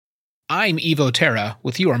I'm Evo Terra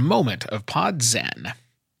with your moment of Pod Zen.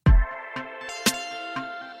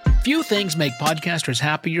 Few things make podcasters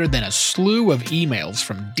happier than a slew of emails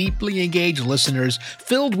from deeply engaged listeners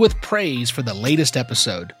filled with praise for the latest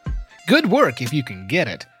episode. Good work if you can get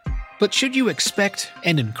it, but should you expect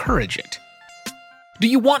and encourage it? Do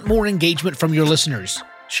you want more engagement from your listeners?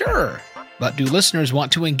 Sure, but do listeners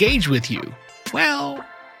want to engage with you? Well,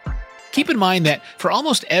 keep in mind that for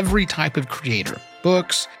almost every type of creator,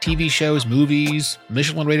 books, TV shows, movies,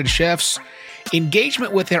 Michelin-rated chefs,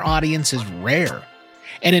 engagement with their audience is rare.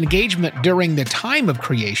 And engagement during the time of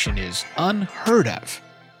creation is unheard of.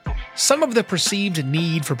 Some of the perceived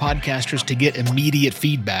need for podcasters to get immediate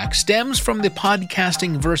feedback stems from the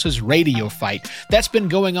podcasting versus radio fight that's been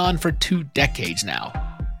going on for 2 decades now.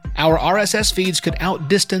 Our RSS feeds could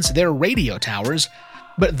outdistance their radio towers,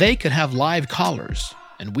 but they could have live callers,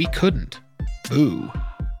 and we couldn't. Boo.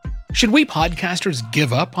 Should we podcasters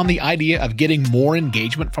give up on the idea of getting more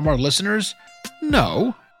engagement from our listeners?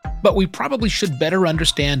 No. But we probably should better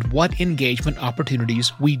understand what engagement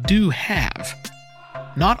opportunities we do have.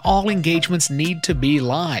 Not all engagements need to be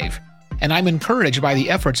live, and I'm encouraged by the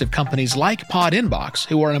efforts of companies like PodInbox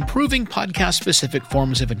who are improving podcast-specific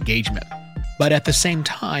forms of engagement. But at the same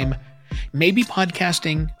time, maybe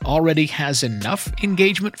podcasting already has enough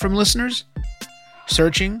engagement from listeners?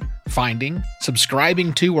 Searching, finding,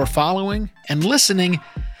 subscribing to or following, and listening,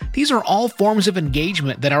 these are all forms of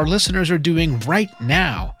engagement that our listeners are doing right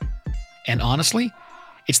now. And honestly,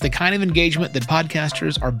 it's the kind of engagement that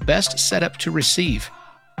podcasters are best set up to receive.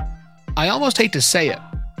 I almost hate to say it,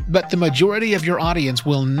 but the majority of your audience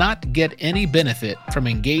will not get any benefit from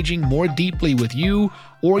engaging more deeply with you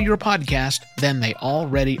or your podcast than they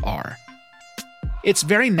already are. It's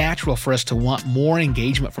very natural for us to want more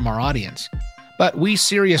engagement from our audience. But we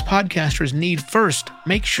serious podcasters need first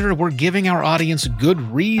make sure we're giving our audience good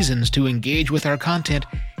reasons to engage with our content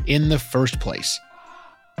in the first place.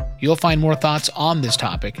 You'll find more thoughts on this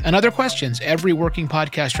topic and other questions every working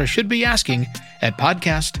podcaster should be asking at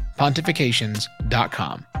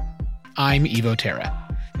podcastpontifications.com. I'm Evo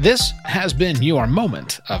Terra. This has been your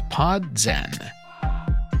moment of Pod Zen.